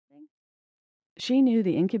She knew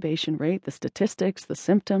the incubation rate, the statistics, the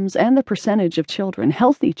symptoms, and the percentage of children,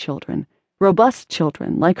 healthy children, robust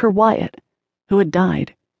children, like her Wyatt, who had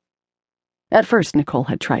died. At first, Nicole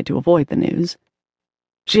had tried to avoid the news.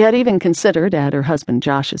 She had even considered, at her husband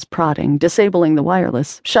Josh's prodding, disabling the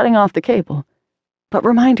wireless, shutting off the cable. But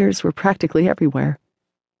reminders were practically everywhere.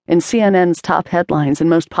 In CNN's top headlines and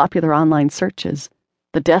most popular online searches,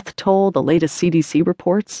 the death toll, the latest CDC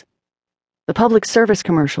reports, the public service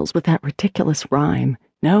commercials with that ridiculous rhyme,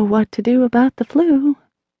 "Know what to do about the flu."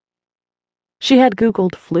 She had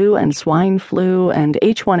Googled flu and swine flu and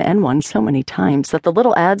H1N1 so many times that the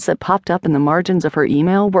little ads that popped up in the margins of her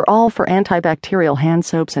email were all for antibacterial hand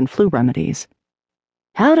soaps and flu remedies.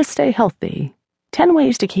 How to stay healthy. 10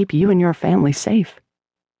 ways to keep you and your family safe.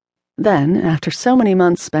 Then, after so many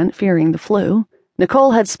months spent fearing the flu,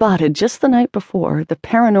 Nicole had spotted just the night before the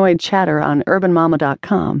paranoid chatter on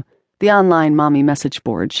urbanmama.com, the online mommy message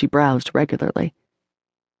board she browsed regularly.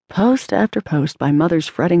 Post after post by mothers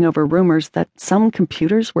fretting over rumors that some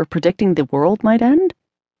computers were predicting the world might end.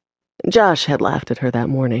 Josh had laughed at her that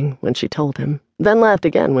morning when she told him, then laughed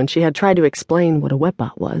again when she had tried to explain what a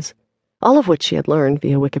webbot was, all of which she had learned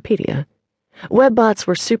via Wikipedia. Webbots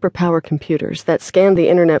were superpower computers that scanned the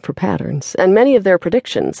internet for patterns, and many of their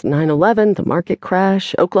predictions, 9/11, the market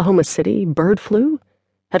crash, Oklahoma City, bird flu,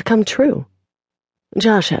 had come true.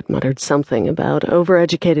 Josh had muttered something about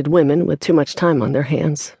overeducated women with too much time on their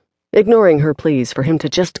hands, ignoring her pleas for him to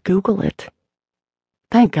just Google it.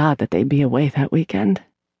 Thank God that they'd be away that weekend.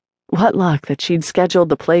 What luck that she'd scheduled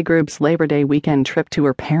the playgroup's Labor Day weekend trip to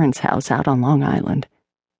her parents' house out on Long Island.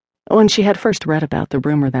 When she had first read about the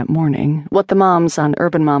rumor that morning, what the moms on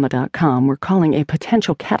urbanmama.com were calling a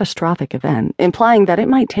potential catastrophic event, implying that it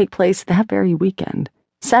might take place that very weekend,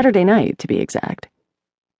 Saturday night to be exact,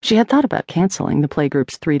 she had thought about canceling the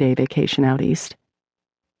playgroup's 3-day vacation out east.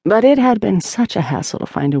 But it had been such a hassle to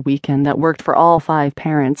find a weekend that worked for all 5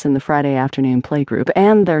 parents in the Friday afternoon playgroup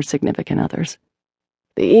and their significant others.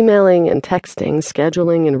 The emailing and texting,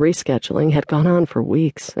 scheduling and rescheduling had gone on for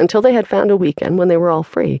weeks, until they had found a weekend when they were all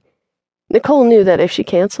free. Nicole knew that if she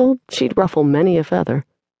canceled, she'd ruffle many a feather.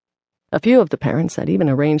 A few of the parents had even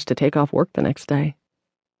arranged to take off work the next day.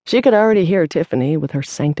 She could already hear Tiffany with her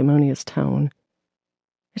sanctimonious tone.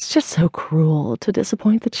 "It's just so cruel to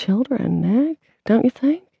disappoint the children, Nick, don't you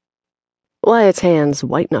think?" Wyatt's hands,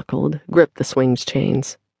 white-knuckled, gripped the swing's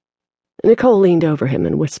chains. Nicole leaned over him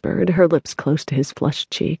and whispered, her lips close to his flushed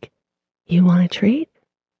cheek, "You want a treat?"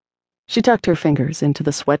 She tucked her fingers into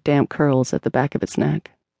the sweat-damp curls at the back of his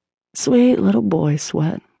neck. Sweet little boy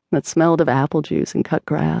sweat that smelled of apple juice and cut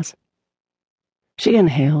grass. She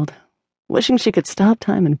inhaled, wishing she could stop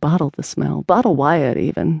time and bottle the smell, bottle Wyatt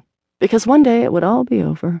even, because one day it would all be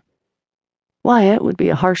over. Wyatt would be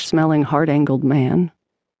a harsh-smelling, hard-angled man.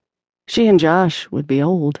 She and Josh would be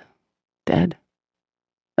old, dead.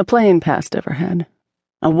 A plane passed overhead,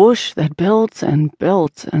 a whoosh that built and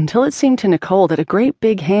built until it seemed to Nicole that a great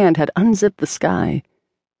big hand had unzipped the sky,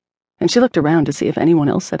 and she looked around to see if anyone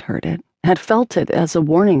else had heard it, had felt it as a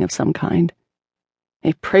warning of some kind,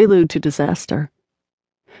 a prelude to disaster.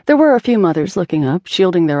 There were a few mothers looking up,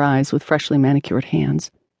 shielding their eyes with freshly manicured hands.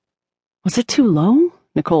 Was it too low?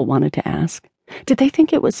 Nicole wanted to ask. Did they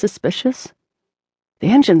think it was suspicious? The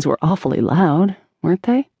engines were awfully loud, weren't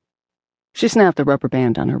they? She snapped the rubber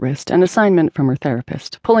band on her wrist, an assignment from her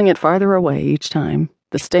therapist, pulling it farther away each time,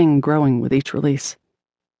 the sting growing with each release.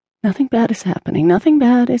 Nothing bad is happening, nothing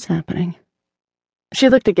bad is happening. She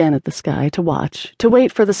looked again at the sky to watch, to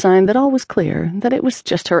wait for the sign that all was clear, that it was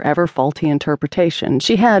just her ever-faulty interpretation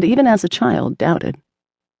she had, even as a child, doubted.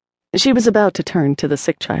 She was about to turn to the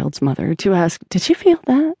sick child's mother to ask, "Did you feel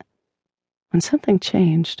that?" when something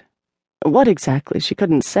changed. What exactly, she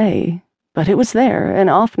couldn't say, but it was there, an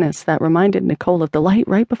offness that reminded Nicole of the light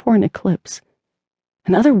right before an eclipse,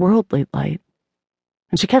 an otherworldly light,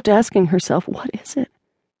 and she kept asking herself, what is it?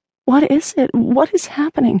 What is it? What is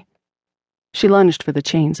happening? She lunged for the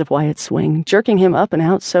chains of Wyatt's swing, jerking him up and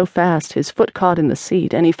out so fast his foot caught in the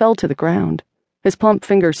seat and he fell to the ground, his plump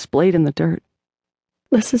fingers splayed in the dirt.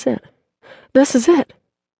 This is it. This is it.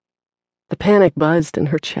 The panic buzzed in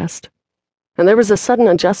her chest, and there was a sudden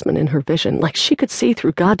adjustment in her vision, like she could see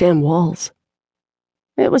through goddamn walls.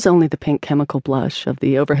 It was only the pink chemical blush of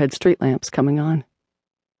the overhead street lamps coming on.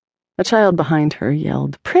 A child behind her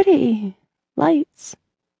yelled, "Pretty! Lights!"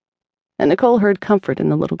 And Nicole heard comfort in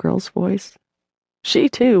the little girl's voice. She,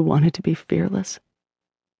 too, wanted to be fearless.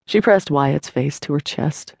 She pressed Wyatt's face to her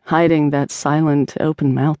chest, hiding that silent,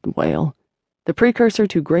 open-mouthed wail, the precursor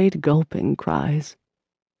to great gulping cries.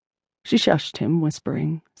 She shushed him,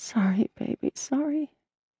 whispering, "Sorry, baby, sorry."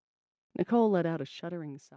 Nicole let out a shuddering sigh.